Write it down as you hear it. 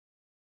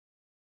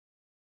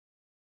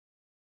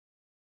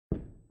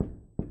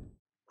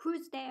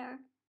Who's there?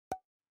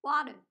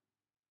 What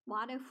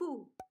a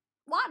fool.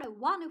 What a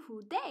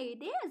wonderful day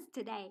it is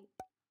today.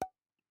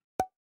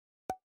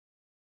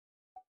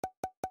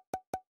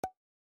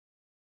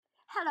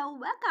 Hello,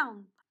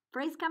 welcome.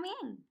 Please come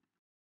in.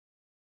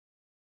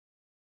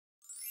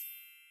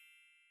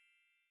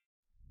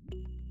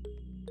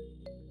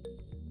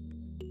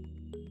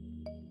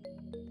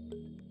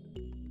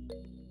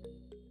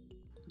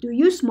 Do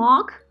you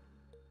smoke?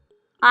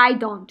 I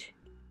don't.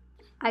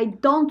 I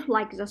don't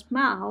like the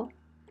smell.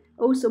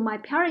 Also, my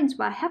parents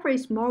were heavy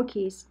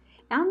smokers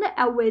and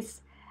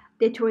always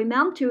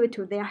detrimental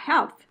to their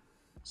health,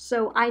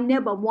 so I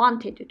never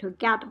wanted to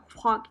get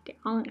hooked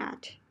on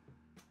it.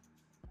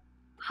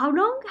 How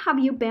long have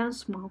you been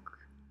smoking?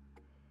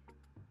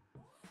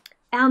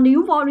 And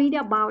you worried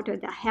about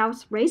the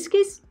health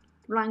risks,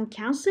 lung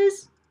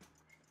cancers?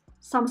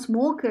 Some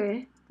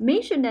smokers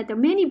mentioned that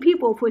many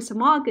people who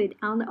smoke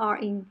and are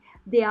in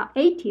their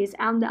 80s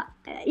and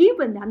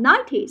even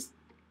 90s,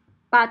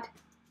 but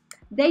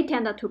they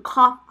tend to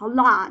cough a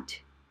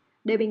lot.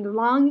 Living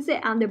lungs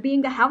and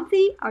being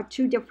healthy are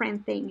two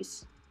different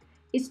things.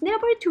 It's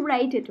never too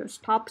late to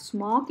stop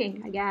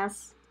smoking, I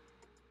guess.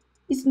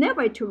 It's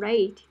never too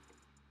late.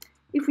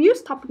 If you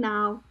stop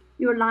now,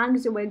 your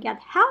lungs will get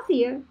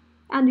healthier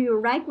and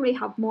you'll likely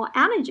have more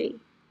energy.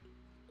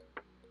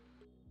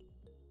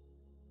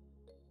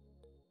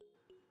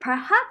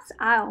 Perhaps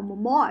I am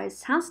more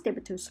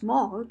sensitive to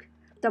smoke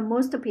than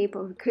most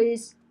people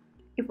because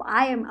if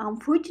I am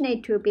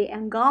unfortunate to be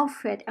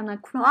engulfed in a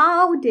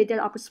cloud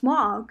of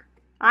smoke,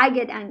 I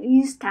get an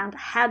instant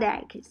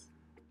headache.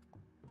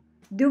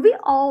 Do we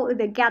all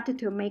get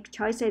to make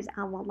choices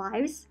in our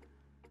lives?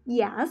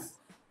 Yes.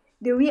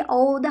 Do we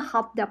all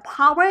have the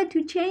power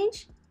to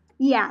change?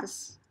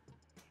 Yes.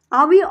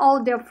 Are we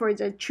all therefore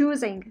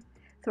choosing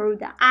through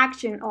the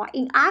action or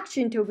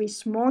inaction to be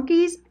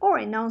smokers or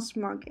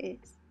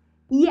non-smokers?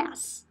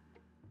 Yes.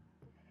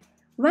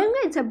 When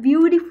it's a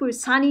beautiful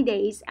sunny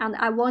day and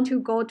I want to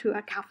go to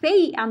a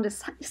cafe and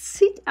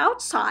sit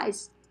outside,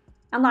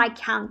 and I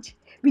can't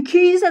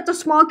because the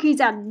smokers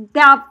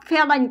they're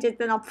feeling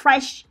the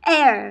fresh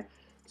air.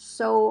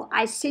 So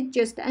I sit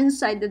just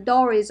inside the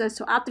doors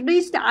so at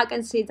least I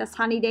can see the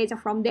sunny days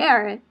from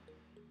there.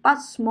 But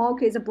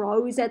smoke is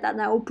blows at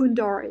an open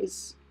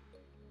doors.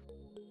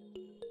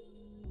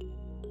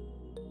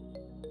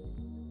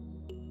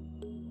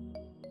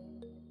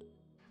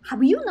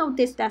 Have you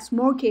noticed that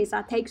smokers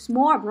take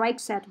more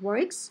breaks at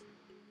work?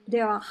 They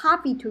are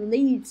happy to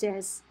leave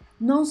this.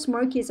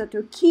 Non-smokers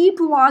to keep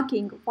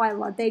working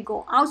while they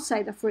go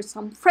outside for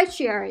some fresh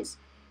air.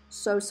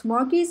 So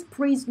smokers,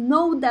 please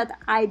know that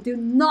I do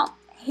not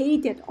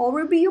hate it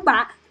over you,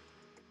 but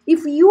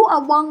if you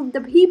are one of the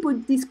people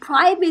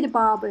described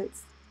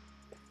barbers,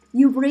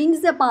 you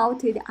bring about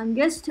the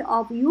angst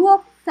of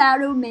your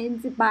fellow men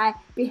by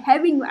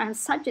behaving in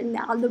such an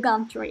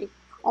arrogantly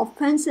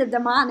offensive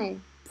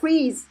manner.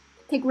 Please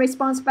take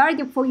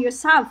responsibility for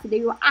yourself,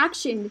 your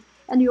action,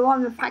 and your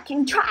own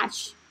fucking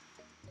trash.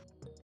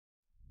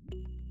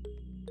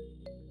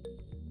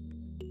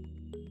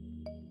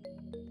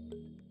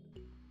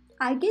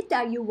 I get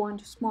that you want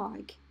to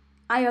smoke.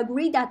 I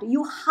agree that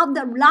you have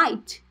the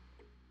right.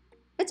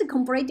 It's a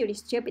completely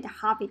stupid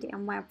habit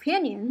in my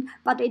opinion,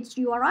 but it's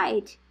your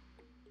right.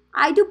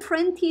 I do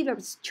plenty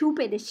of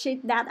stupid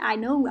shit that I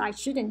know I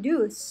shouldn't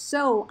do,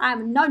 so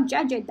I'm not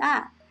judging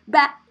that.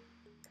 But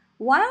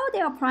while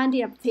there are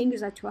plenty of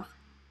things to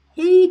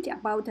hate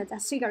about the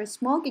cigarette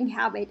smoking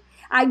habit,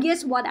 I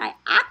guess what I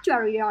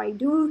actually really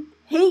do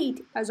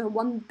hate is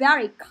one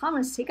very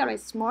common cigarette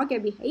smoker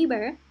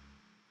behavior.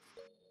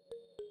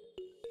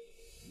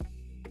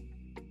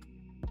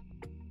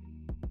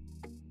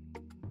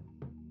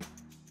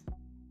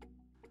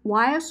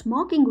 While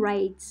smoking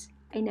rates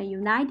in the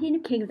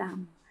United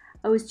Kingdom,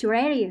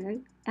 Australia,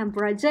 and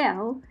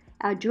Brazil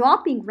are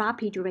dropping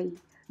rapidly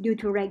due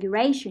to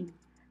regulation,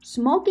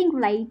 smoking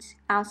rates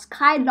are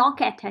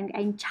skyrocketing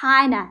in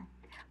China,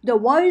 the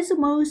world's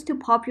most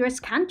populous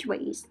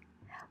country.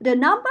 The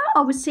number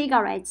of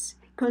cigarettes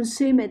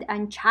consumed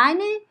in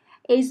China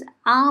is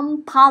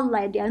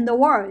unparalleled in the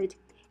world,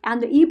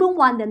 and even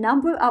when the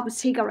number of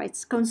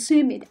cigarettes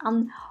consumed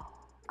in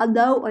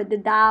although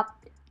the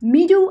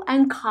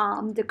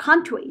middle-income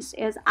countries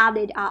is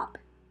added up,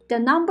 the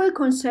number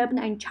consumed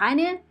in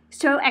China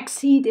still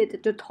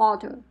exceeded the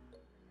total.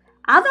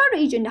 Other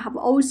regions have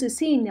also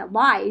seen a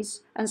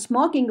rise in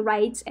smoking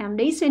rates in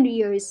recent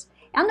years,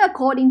 and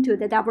according to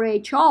the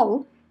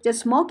WHO, the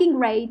smoking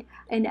rate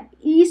in the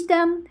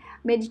Eastern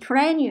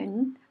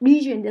Mediterranean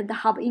region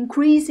have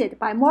increased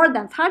by more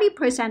than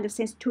 30%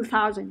 since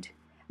 2000,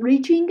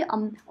 reaching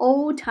an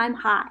all-time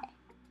high.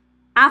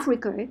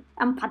 Africa,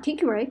 in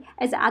particular,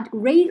 is at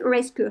great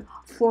risk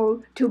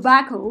for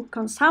tobacco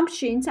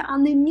consumption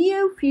in the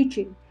near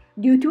future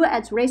due to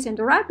its recent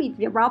rapid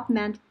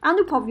development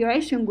and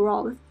population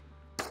growth.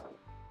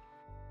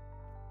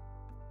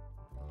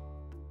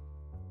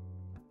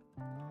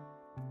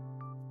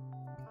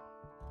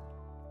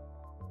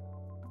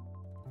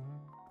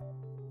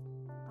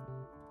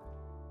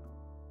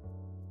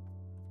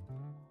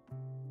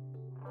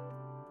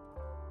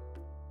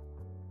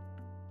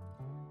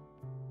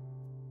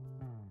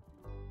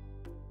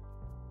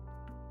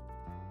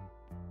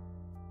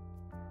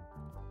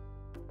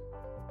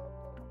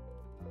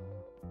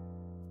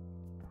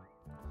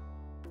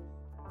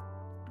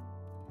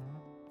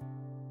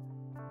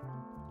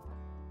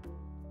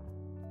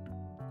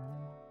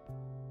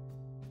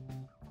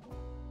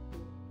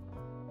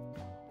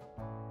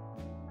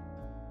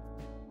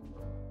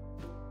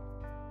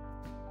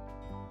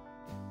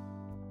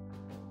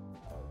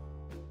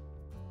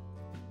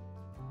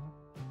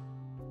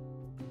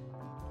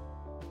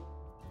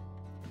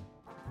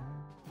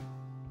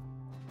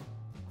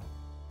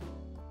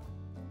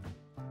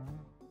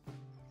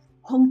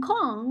 Hong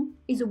Kong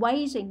is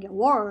waging a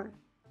war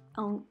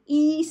on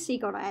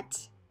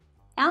e-cigarettes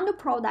and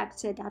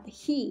products that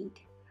heat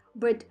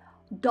but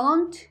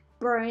don't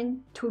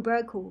burn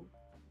tobacco,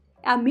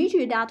 a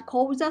measure that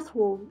calls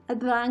for a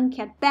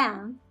blanket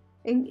ban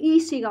on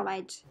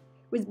e-cigarettes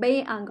was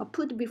being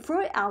put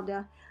before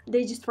the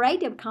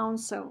Legislative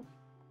Council.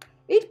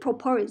 It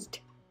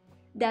proposed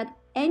that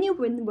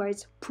anyone who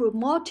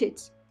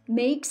promoted,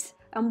 makes,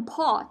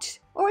 imports,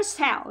 or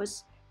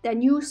sells the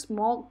new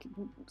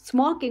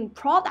smoking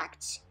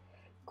products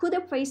could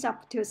face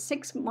up to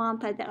 6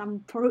 months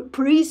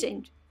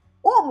imprisonment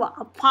or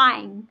a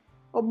fine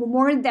of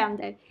more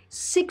than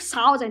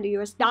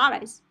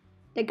 $6,000.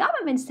 The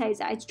government says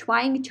that it's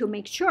trying to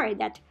make sure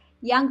that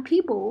young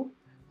people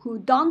who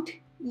don't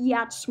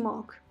yet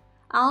smoke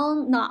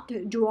are not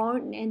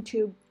drawn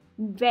into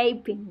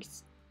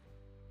vaping.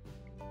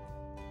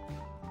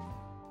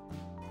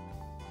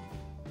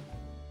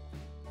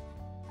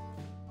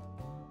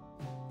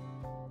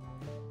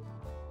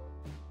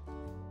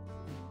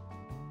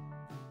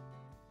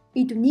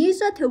 It needs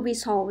to be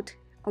thought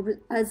of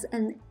as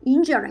an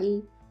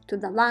injury to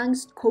the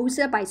lungs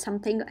caused by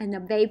something in the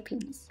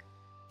vaping,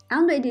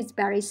 and it is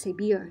very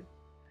severe.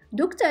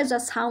 Doctors are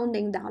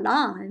sounding the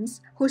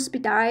alarms,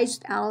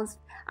 hospitalized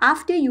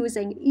after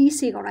using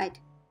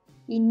e-cigarette.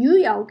 In New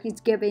York,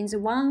 it's given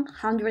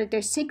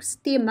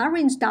 $160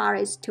 million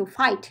to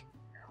fight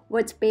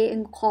what's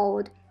being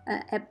called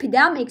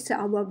epidemics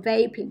of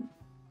vaping.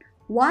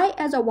 Why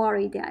is the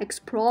world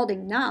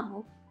exploding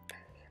now?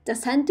 The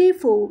Center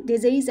for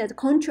Disease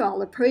Control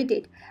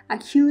reported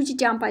a huge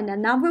jump in the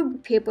number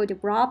of people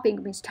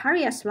developing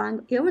mysterious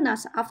lung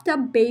illness after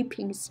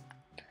vaping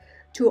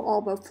to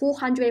over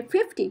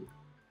 450.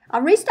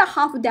 At least a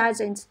half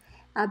dozen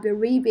are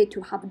believed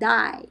to have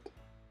died.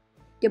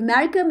 The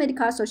American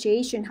Medical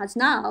Association has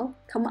now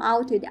come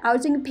out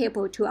urging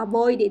people to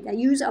avoid the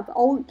use of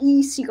all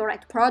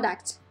e-cigarette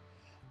products,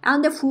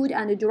 and the Food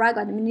and Drug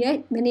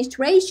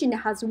Administration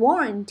has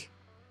warned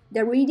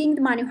the leading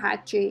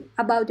manufacturer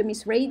about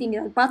misleading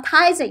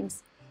advertising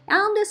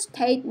and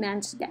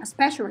statements,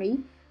 especially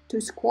to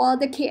school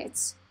the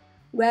kids,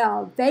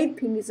 where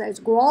vaping is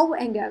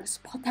growing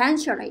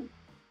exponentially.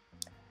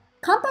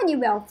 Companies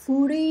will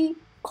fully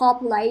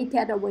cooperate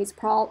with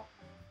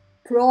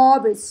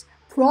probes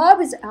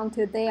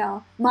onto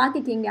their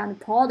marketing and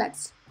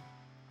products.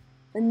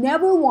 They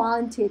never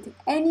wanted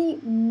any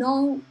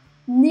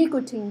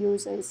non-nicotine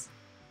users,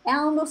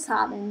 and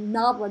suddenly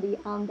nobody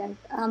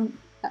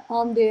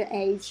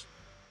underage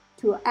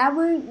to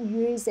ever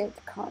use it.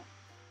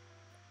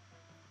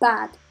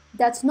 But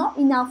that's not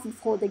enough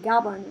for the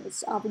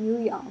governors of New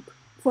York,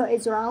 for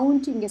it's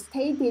launching a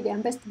stated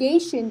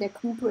investigation the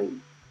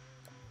country.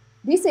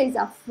 This is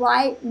a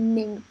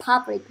frightening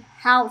public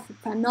health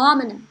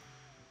phenomenon.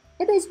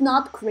 It is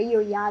not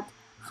clear yet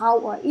how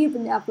or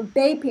even if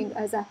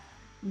vaping is a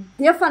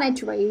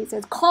definitely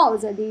the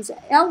cause of these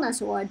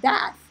illness or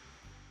death,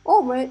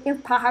 or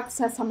if perhaps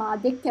some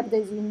addictive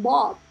is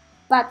involved.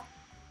 But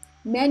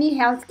many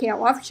healthcare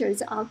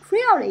officials are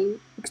clearly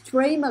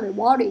extremely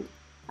worried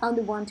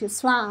and want to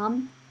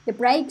slam the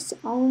brakes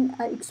on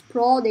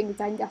exploding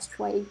the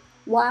industry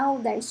while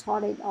they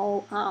sort it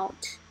all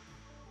out.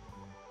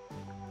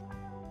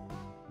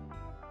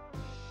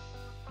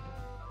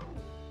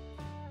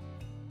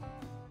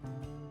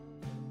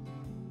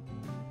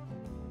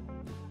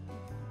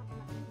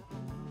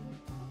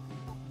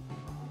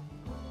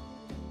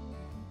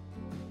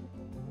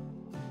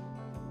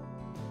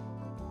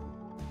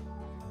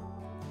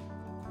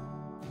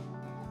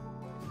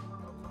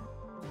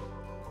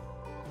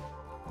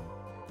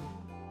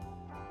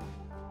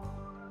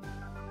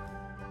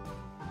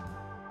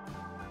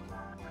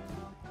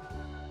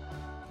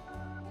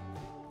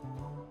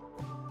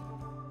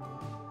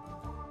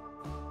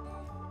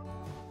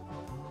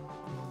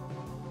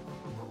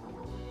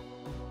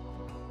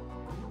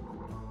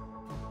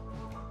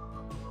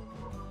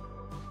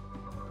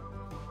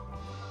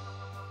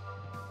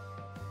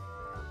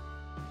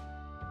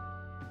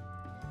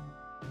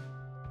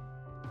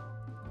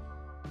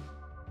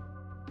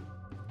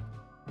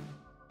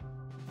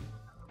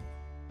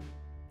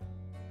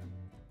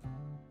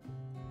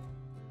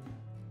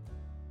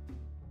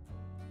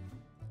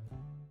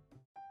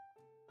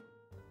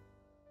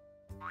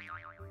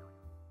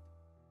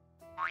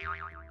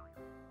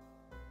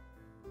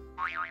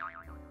 Bye.